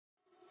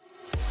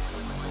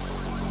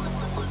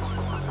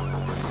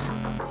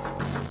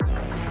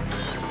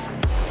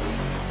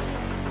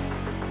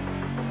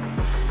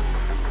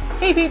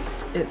Hey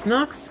peeps, it's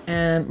Nox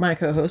and my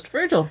co-host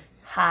Virgil.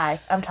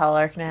 Hi, I'm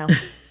taller now.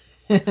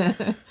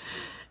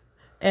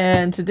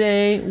 And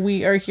today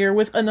we are here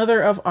with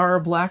another of our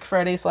Black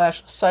Friday /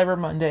 Cyber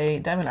Monday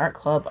Diamond Art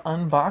Club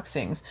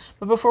unboxings.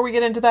 But before we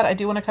get into that, I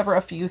do want to cover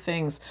a few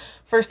things.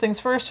 First things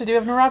first, I do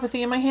have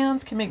neuropathy in my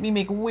hands. Can make me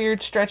make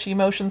weird stretchy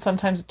motions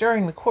sometimes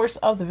during the course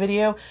of the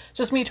video.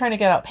 Just me trying to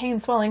get out pain,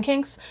 swelling,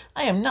 kinks.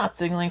 I am not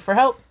signaling for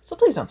help, so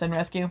please don't send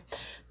rescue.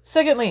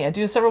 Secondly, I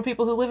do have several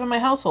people who live in my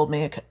household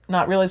may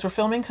not realize we're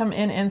filming come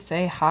in and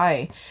say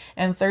hi.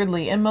 And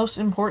thirdly, and most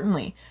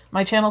importantly,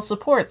 my channel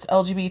supports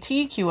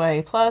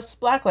LGBTQIA+,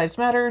 Black Lives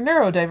Matter,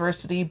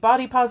 neurodiversity,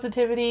 body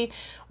positivity,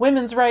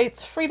 women's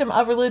rights, freedom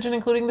of religion,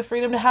 including the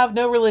freedom to have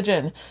no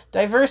religion,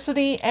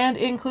 diversity, and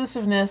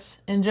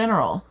inclusiveness in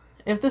general.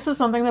 If this is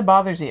something that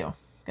bothers you, I'm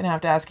going to have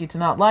to ask you to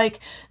not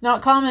like,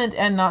 not comment,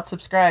 and not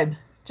subscribe.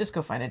 Just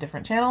go find a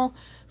different channel.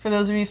 For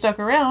those of you stuck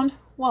around,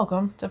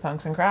 welcome to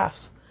Punks and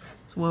Crafts.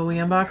 So what are we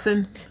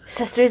unboxing?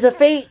 Sisters of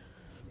Fate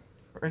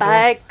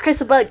by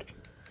ChrissaBug.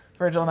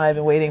 Virgil and I have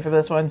been waiting for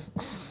this one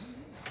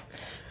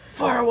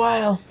for a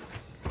while.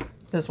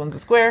 This one's a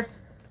square,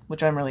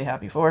 which I'm really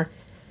happy for.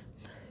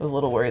 I was a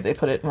little worried they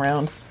put it in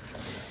rounds,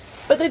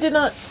 but they did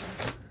not.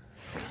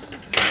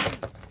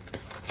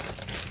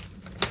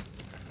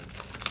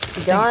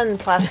 Gone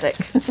plastic.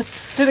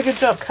 Did a good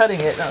job cutting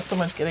it, not so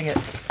much getting it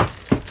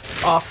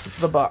off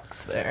the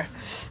box there.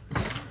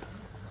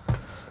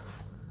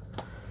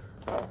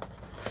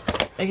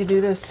 I can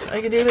do this.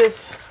 I can do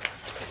this.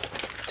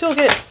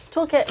 Toolkit.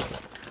 Toolkit.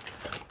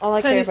 All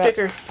I Tiny care about.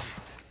 sticker.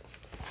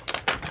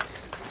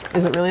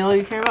 Is it really all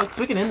you care about? Because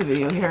we can end the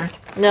video here.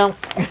 No.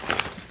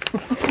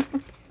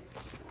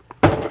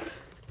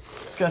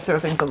 Just gonna throw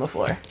things on the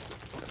floor.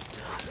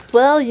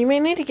 Well, you may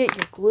need to get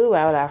your glue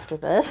out after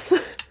this.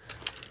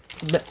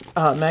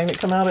 Magnet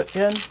come out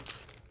again?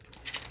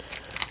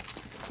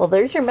 Well,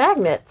 there's your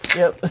magnets.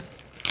 Yep.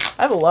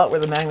 I have a lot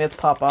where the magnets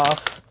pop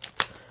off.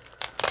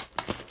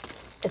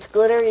 It's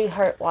glittery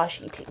heart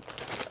washi tape.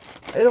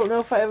 I don't know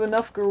if I have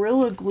enough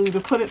Gorilla Glue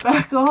to put it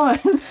back on.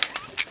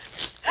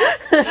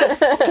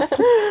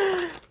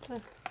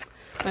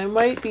 I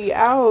might be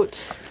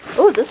out.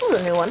 Oh, this is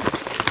a new one.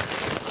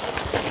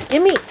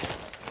 Gimme.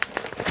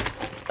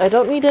 I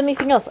don't need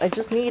anything else. I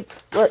just need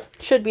what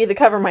should be the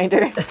cover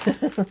minder.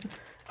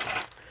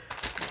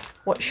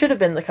 What should have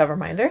been the cover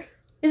minder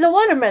is a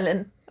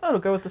watermelon. Oh,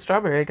 it'll go with the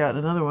strawberry. I got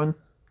another one.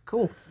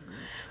 Cool.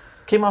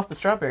 Came off the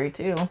strawberry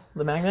too,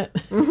 the magnet.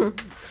 Mm-hmm.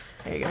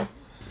 There you go.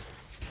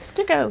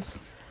 Stickers.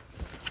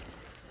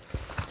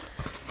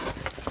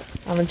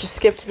 I'm gonna just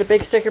skip to the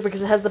big sticker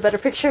because it has the better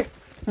picture.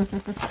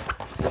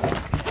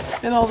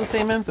 And all the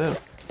same info.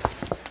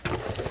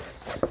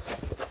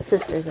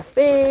 Sisters of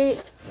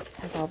Fate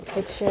has all the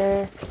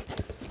picture.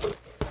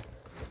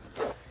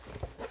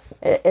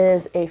 It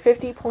is a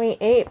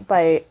 50.8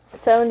 by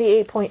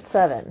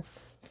 78.7.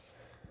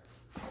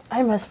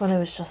 I miss when it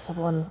was just a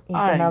one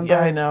even number. Yeah,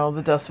 I know.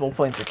 The decimal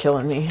points are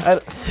killing me.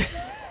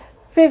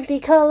 50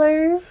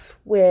 colors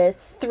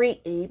with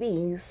 3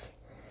 ABs.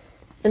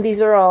 And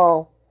these are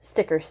all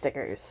stickers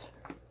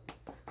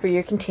for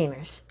your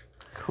containers.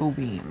 Cool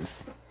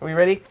beans. Are we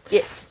ready?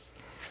 Yes.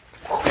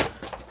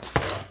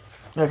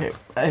 Okay.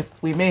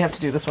 We may have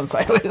to do this one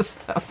sideways.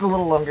 That was a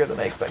little longer than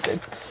I expected.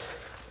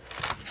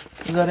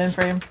 Is that in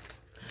frame?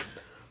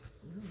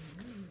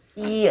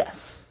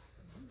 Yes.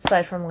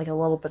 Aside from like a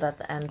little bit at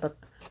the end, but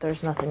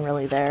there's nothing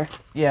really there.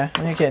 Yeah,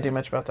 I can't do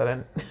much about that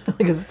end.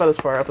 Like it's about as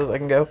far up as I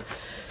can go.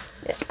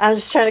 Yeah, I'm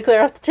just trying to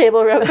clear off the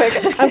table real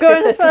quick. I'm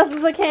going as fast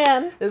as I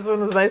can. This one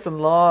was nice and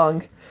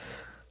long.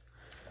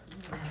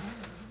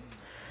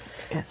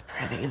 It's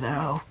pretty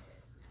though.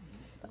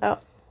 Oh,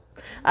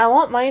 I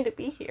want mine to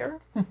be here.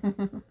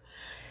 And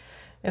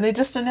they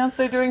just announced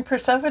they're doing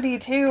Persephone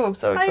too. I'm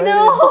so excited. I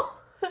know.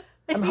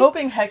 I'm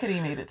hoping Hecate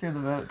made it through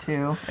the vote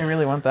too. I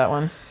really want that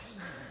one.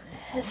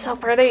 It's so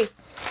pretty.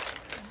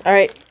 All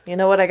right, you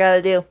know what I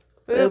gotta do.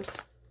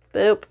 Oops.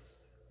 Boop.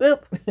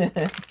 Boop.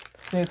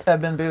 Snoots have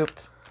been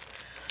booped.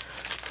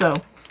 So,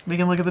 we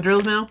can look at the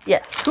drills now?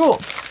 Yes. Cool.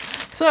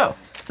 So,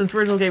 since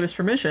Virgil gave us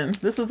permission,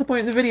 this is the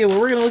point in the video where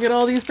we're going to look at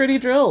all these pretty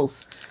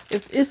drills.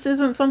 If this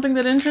isn't something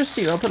that interests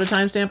you, I'll put a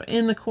timestamp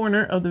in the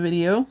corner of the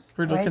video.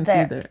 Virgil right can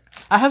there. see there.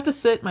 I have to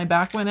sit, my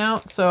back went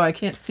out, so I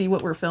can't see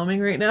what we're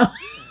filming right now.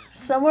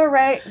 Somewhere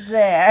right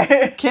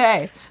there.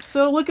 Okay,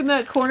 so look in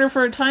that corner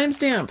for a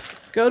timestamp.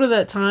 Go to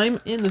that time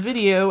in the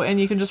video and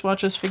you can just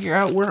watch us figure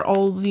out where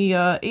all the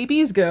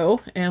ABs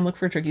go and look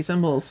for tricky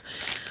symbols.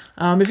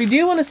 If you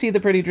do want to see the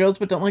pretty drills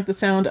but don't like the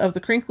sound of the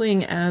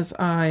crinkling as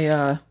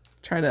I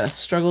try to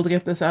struggle to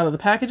get this out of the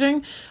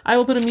packaging, I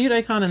will put a mute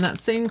icon in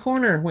that same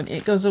corner. When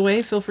it goes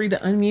away, feel free to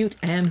unmute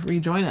and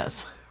rejoin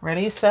us.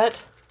 Ready,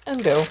 set,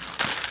 and go.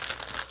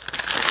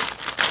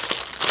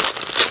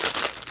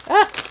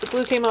 Ah, the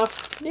glue came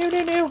off. No.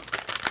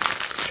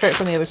 Try it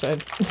from the other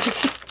side.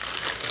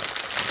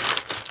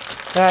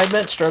 I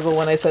meant struggle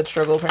when I said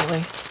struggle,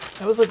 apparently.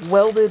 I was like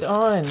welded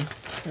on.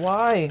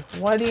 Why?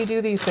 Why do you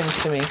do these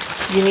things to me?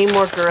 You need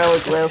more Gorilla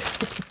Glue.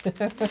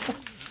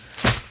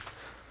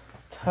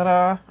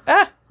 Ta-da.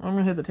 Ah! I'm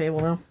gonna hit the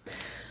table now.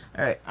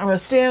 All right, I'm gonna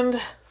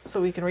stand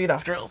so we can read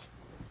off drills.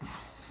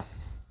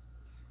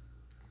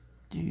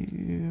 I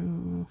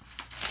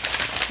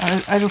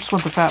just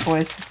want the fat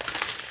boys.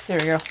 There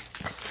we go.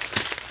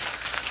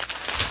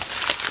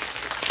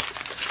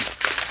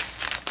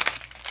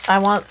 I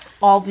want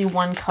all the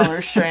one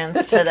color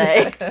strands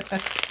today.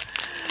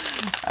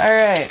 All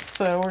right,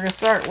 so we're gonna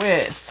start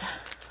with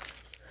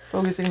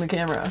focusing the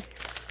camera.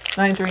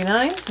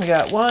 939. We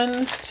got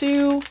 1,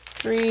 2,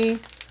 3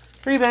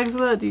 bags of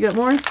that. Do you got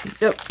more?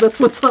 Yep, that's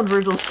what's on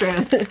Virgil's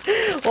strand.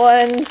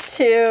 1,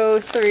 2,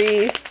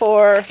 3,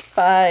 4,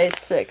 5,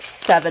 6,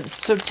 7.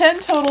 So 10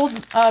 total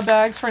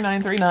bags for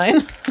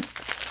 939.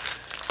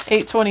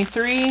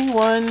 823.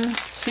 1,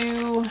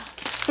 2,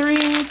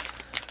 3,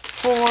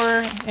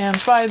 4, and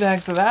 5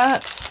 bags of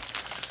that.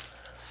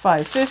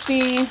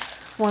 550.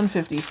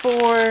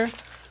 154.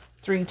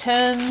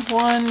 310.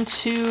 1,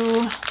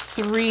 2,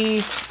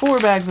 3, 4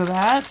 bags of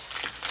that.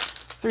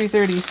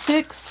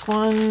 336.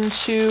 1,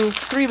 2,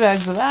 3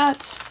 bags of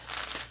that.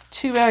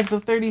 2 bags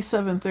of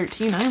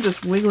 3713. I'm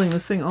just wiggling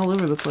this thing all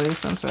over the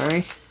place. I'm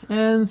sorry.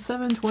 And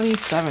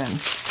 727.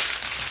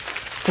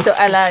 So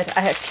I lied.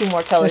 I had 2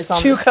 more colors There's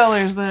on 2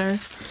 colors there.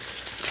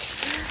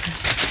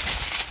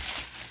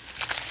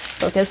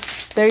 Focus.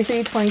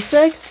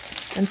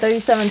 3326 and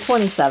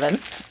 3727.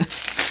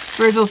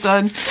 Virgil's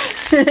done.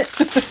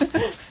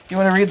 You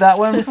want to read that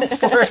one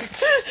before,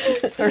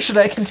 or should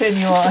I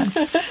continue on?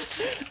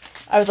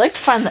 I would like to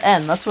find the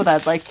end. That's what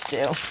I'd like to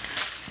do.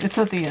 It's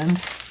at the end.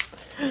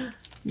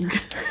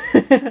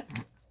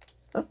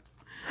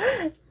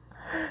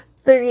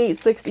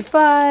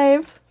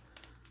 3865,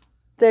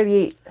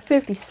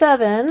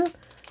 3857,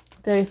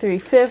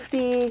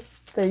 3350,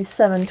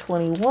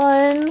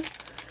 3721,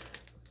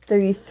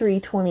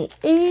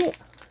 3328,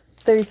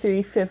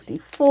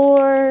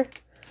 3354,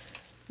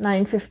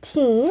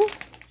 915.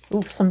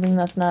 Ooh, something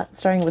that's not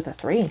starting with a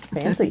 3.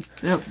 Fancy.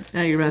 Yep.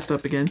 Now you're messed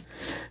up again.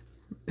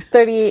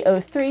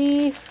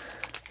 3803,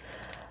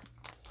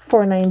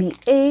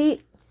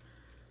 498,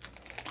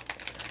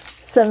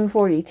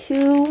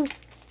 742,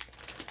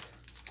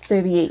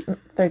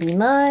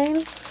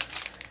 3839,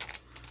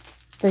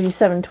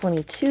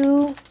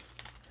 3722,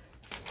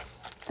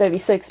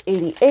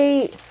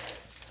 3688,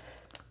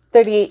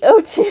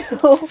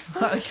 3802. I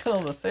got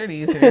all the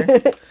 30s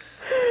here.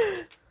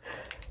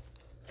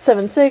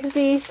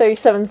 760,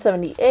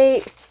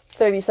 3778,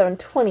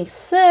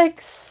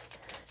 3726,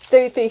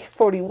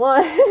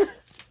 3341.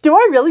 Do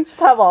I really just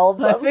have all of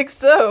I them? think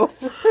so.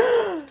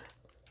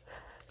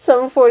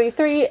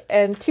 743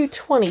 and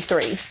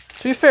 223.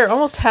 To be fair,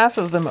 almost half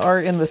of them are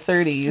in the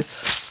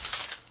 30s.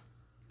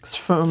 It's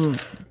from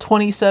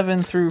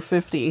 27 through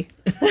 50.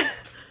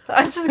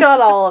 I just got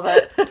all of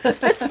it.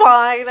 It's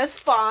fine. It's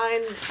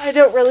fine. I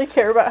don't really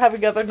care about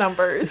having other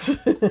numbers.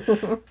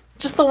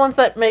 Just the ones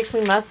that makes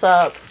me mess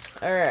up.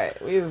 All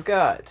right, we've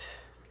got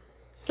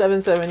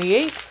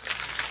 778,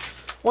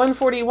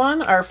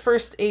 141, our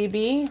first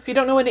AB. If you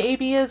don't know what an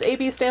AB is,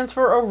 AB stands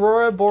for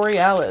Aurora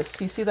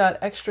Borealis. You see that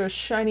extra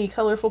shiny,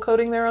 colorful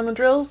coating there on the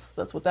drills?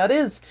 That's what that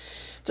is.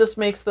 Just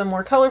makes them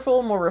more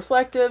colorful, more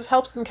reflective,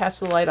 helps them catch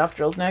the light off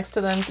drills next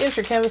to them, gives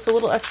your canvas a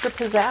little extra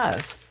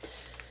pizzazz.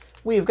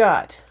 We've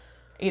got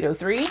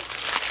 803,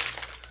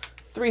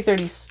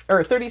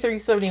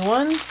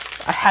 3371.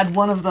 I had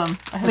one of them.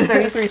 I had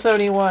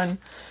 3371.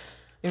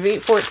 We have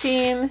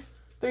 814,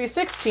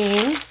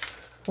 316,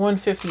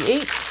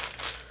 158,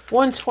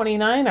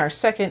 129, our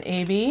second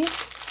AB,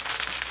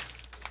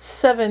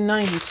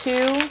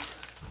 792,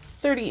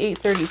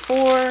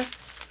 3834,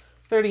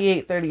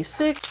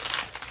 3836,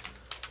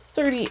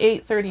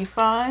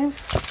 3835,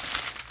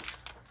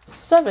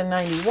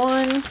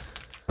 791,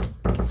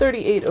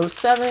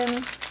 3807,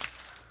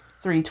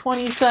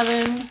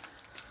 327,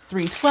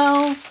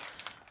 312,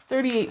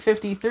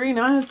 3853.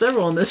 Now I had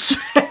several in this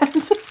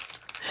strand.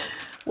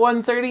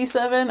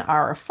 137,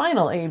 our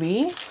final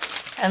AB.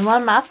 And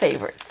one of my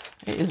favorites.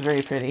 It is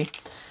very pretty.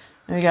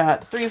 And we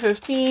got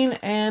 315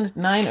 and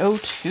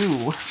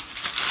 902.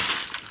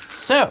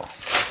 So,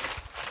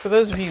 for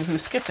those of you who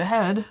skipped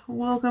ahead,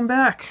 welcome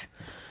back.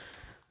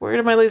 Where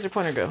did my laser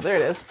pointer go? There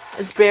it is.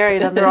 It's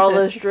buried under all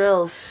those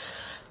drills.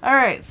 All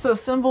right, so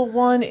symbol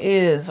 1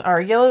 is our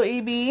yellow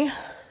AB.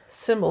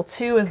 Symbol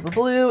 2 is the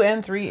blue,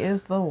 and 3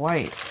 is the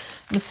white.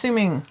 I'm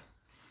assuming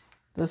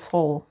this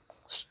whole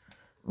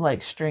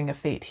string of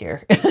fate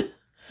here.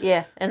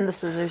 Yeah, and the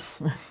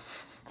scissors.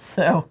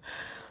 So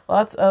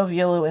lots of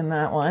yellow in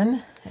that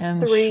one,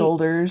 and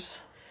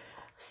shoulders.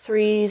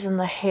 3s in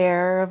the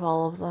hair of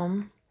all of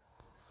them.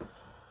 At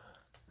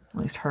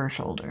least her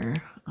shoulder.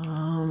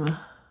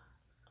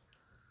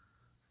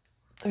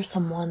 There's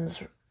some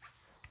ones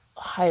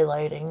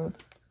highlighting.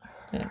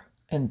 Yeah.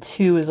 And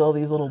 2 is all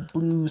these little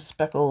blue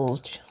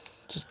speckles.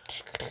 Just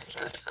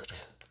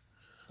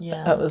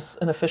Yeah. that was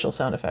an official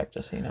sound effect,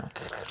 just so you know.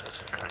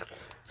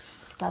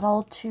 Is that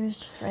all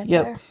 2s just right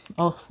Yep. there?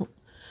 Oh,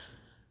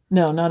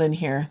 no, not in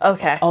here.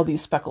 Okay. All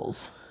these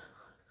speckles.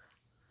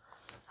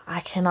 I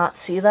cannot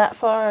see that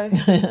far.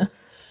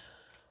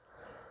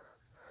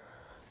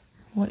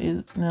 What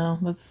is, no,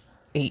 that's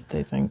 8,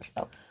 I think.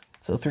 Oh.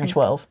 So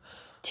 312.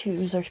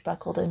 2s are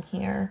speckled in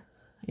here.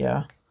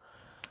 Yeah.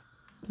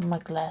 My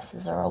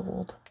glasses are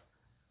old.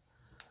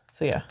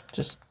 So yeah,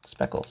 just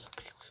speckles.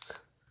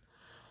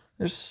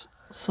 There's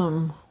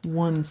some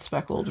 1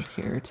 speckled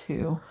here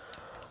too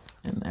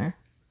in there.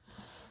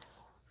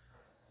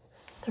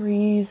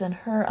 3s in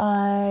her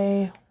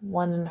eye,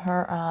 1 in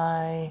her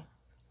eye.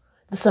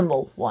 The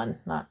symbol 1,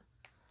 not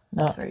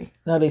 3.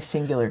 Not a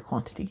singular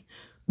quantity.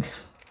 There's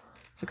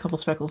a couple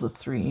speckles of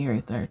 3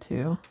 right there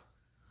too.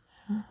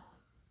 I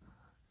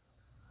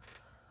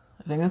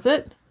think that's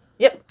it.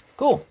 Yep.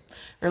 Cool.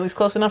 Or at least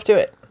close enough to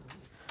it.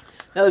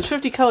 Now there's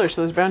 50 colors,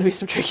 so there's bound to be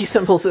some tricky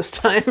symbols this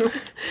time.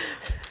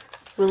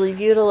 We'll leave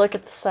you to look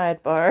at the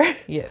sidebar.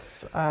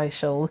 Yes, I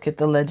shall look at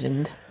the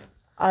legend.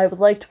 I would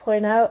like to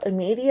point out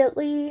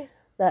immediately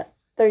that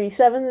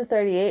 37 and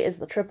 38 is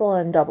the triple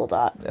and double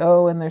dot.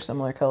 Oh, and they're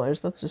similar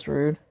colors. That's just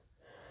rude.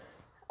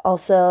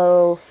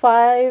 Also,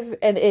 5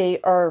 and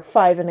 8 are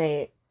 5 and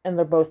 8, and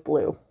they're both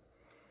blue.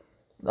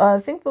 I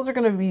think those are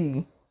going to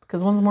be,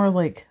 because one's more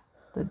like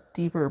the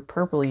deeper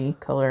purpley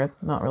color,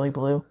 not really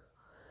blue.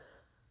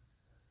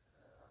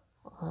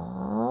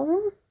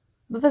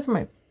 But that's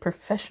my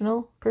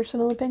personal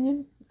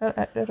opinion.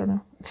 I don't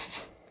know.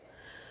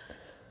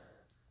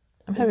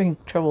 I'm having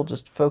trouble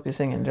just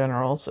focusing in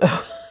general, so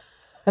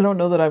I don't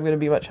know that I'm going to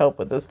be much help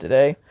with this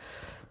today.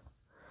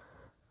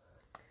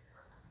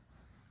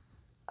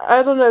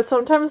 I don't know.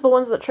 Sometimes the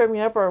ones that trip me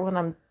up are when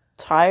I'm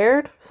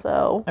tired,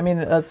 so... I mean,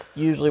 that's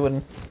usually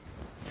when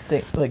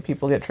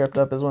people get tripped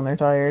up is when they're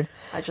tired.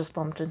 I just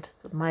bumped into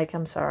the mic.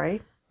 I'm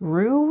sorry.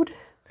 Rude.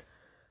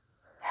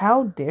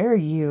 How dare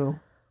you?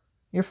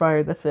 You're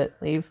fired. That's it.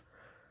 Leave.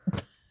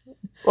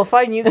 Well,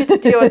 fine. You get to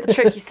deal with the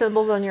tricky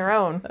symbols on your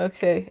own.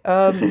 Okay.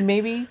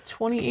 Maybe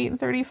 28 and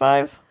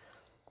 35?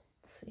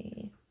 Let's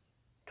see.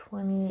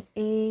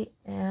 28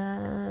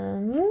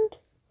 and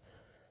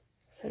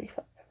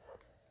 35.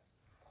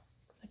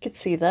 I could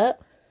see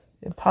that.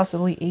 And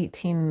possibly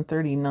 18 and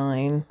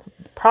 39.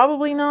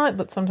 Probably not,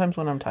 but sometimes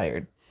when I'm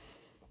tired.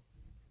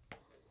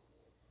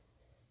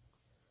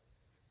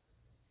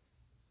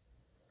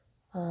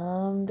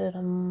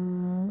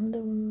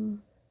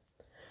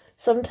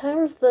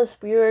 Sometimes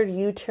this weird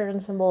U-turn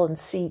symbol in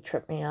C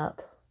trip me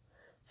up.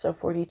 So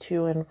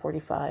 42 and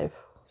 45.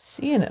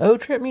 C and O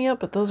trip me up,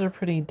 but those are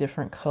pretty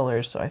different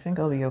colors, so I think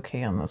I'll be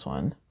okay on this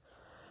one.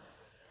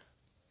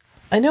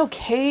 I know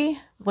K,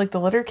 like the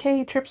letter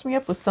K, trips me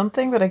up with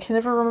something, but I can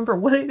never remember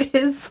what it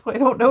is, so I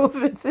don't know if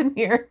it's in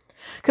here.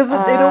 Because it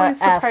always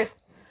surprises...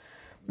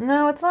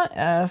 No, it's not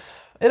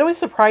F. It always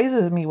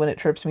surprises me when it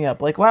trips me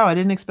up. Like, wow, I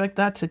didn't expect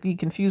that to be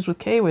confused with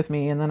K with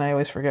me, and then I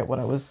always forget what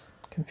I was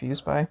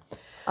confused by.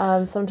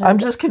 Sometimes I'm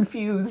just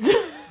confused.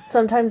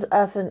 Sometimes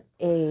F and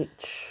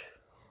H,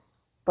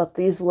 but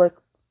these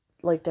look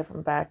like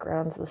different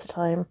backgrounds this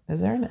time.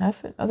 Is there an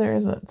F? Oh, there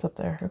is. It's up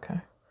there.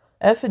 Okay.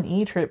 F and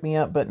E trip me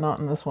up, but not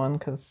in this one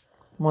because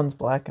one's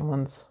black and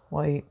one's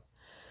white.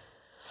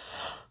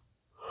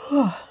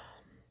 I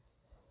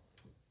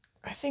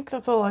think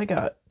that's all I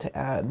got to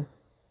add.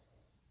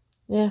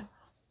 Yeah.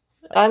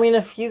 I mean,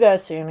 if you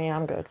guys see any,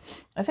 I'm good.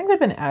 I think they've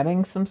been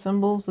adding some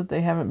symbols that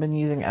they haven't been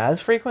using as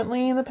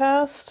frequently in the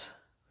past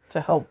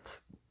to help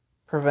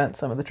prevent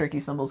some of the tricky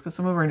symbols, because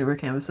some of our newer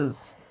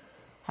canvases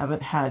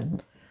haven't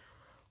had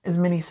as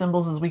many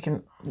symbols as we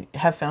can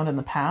have found in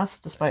the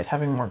past, despite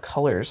having more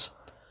colors.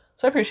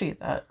 So I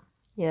appreciate that.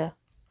 Yeah.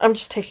 I'm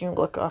just taking a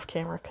look off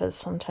camera because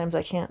sometimes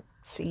I can't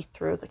see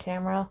through the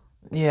camera.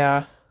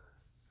 Yeah.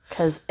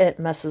 Because it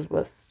messes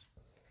with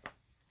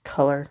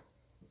color.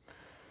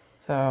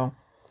 So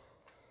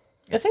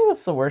I think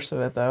that's the worst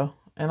of it, though.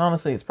 And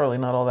honestly, it's probably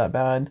not all that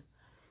bad.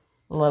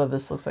 A lot of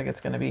this looks like it's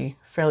going to be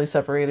fairly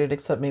separated,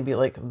 except maybe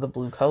like the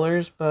blue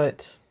colors,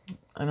 but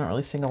I'm not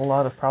really seeing a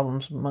lot of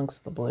problems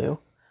amongst the blue.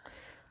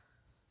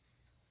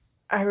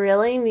 I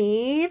really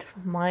need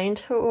mine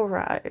to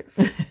arrive.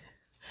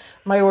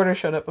 My order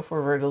showed up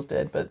before Virgil's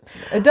did, but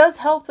it does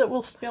help that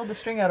we'll be able to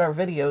string out our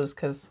videos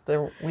because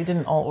we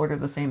didn't all order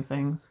the same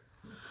things.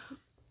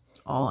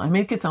 I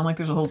make it sound like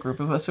there's a whole group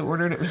of us who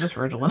ordered. It was just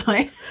Virgil and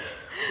I.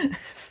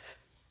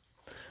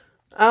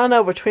 I don't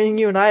know. Between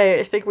you and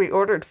I think we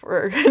ordered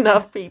for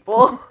enough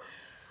people.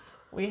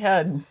 We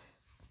had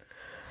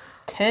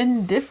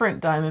 10 different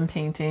diamond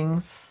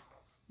paintings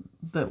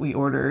that we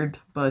ordered,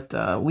 but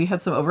we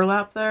had some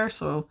overlap there,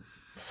 so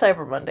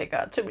Cyber Monday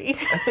got to me.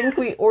 I think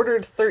we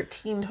ordered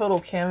 13 total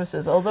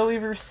canvases, although we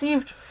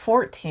received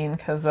 14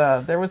 because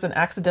there was an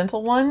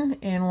accidental one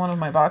in one of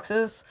my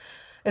boxes.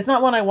 It's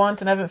not one I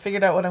want, and I haven't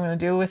figured out what I'm going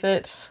to do with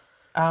it.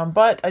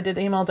 But I did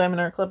email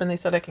Diamond Art Club, and they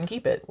said I can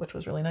keep it, which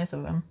was really nice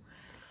of them.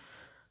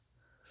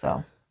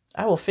 So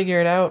I will figure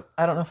it out.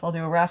 I don't know if I'll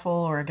do a raffle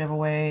or a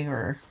giveaway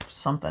or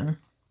something,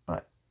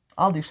 but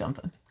I'll do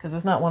something because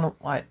it's not one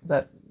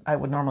that I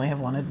would normally have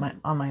wanted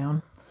on my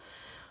own.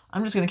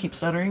 I'm just going to keep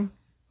stuttering.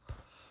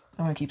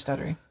 I'm going to keep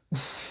stuttering.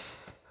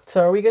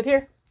 So are we good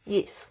here?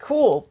 Yes.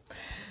 Cool.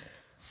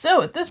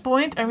 So at this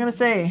point, I'm going to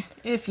say,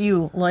 if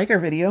you like our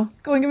video,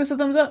 go and give us a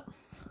thumbs up.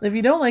 If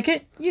you don't like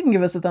it, you can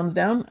give us a thumbs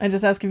down. I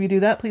just ask if you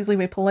do that, please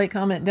leave a polite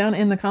comment down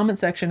in the comment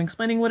section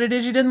explaining what it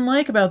is you didn't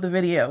like about the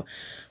video.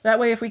 That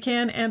way, if we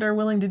can and are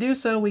willing to do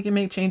so, we can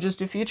make changes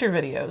to future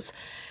videos.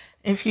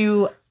 If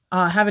you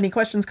have any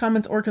questions,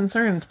 comments, or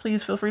concerns,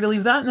 please feel free to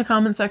leave that in the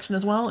comment section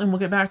as well, and we'll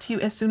get back to you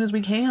as soon as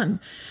we can.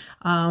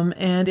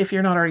 And if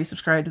you're not already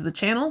subscribed to the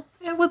channel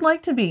and would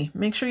like to be,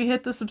 make sure you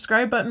hit the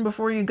subscribe button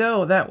before you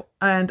go.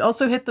 And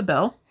also hit the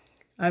bell.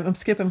 I'm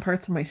skipping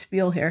parts of my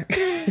spiel here.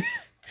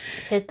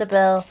 Hit the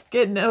bell.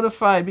 Get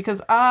notified,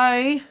 because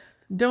I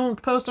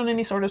don't post on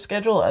any sort of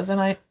schedule, as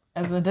I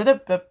am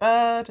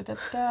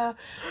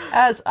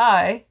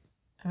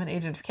an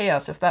agent of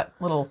chaos, if that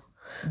little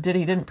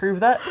ditty didn't prove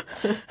that.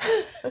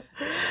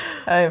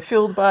 I am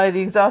fueled by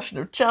the exhaustion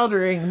of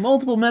childrearing,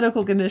 multiple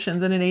medical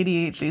conditions, and an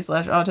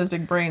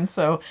ADHD/autistic brain.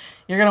 So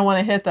you're going to want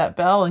to hit that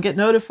bell and get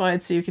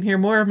notified so you can hear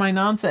more of my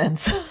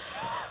nonsense.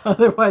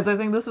 Otherwise, I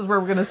think this is where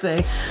we're going to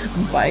say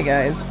bye,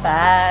 guys.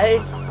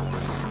 Bye.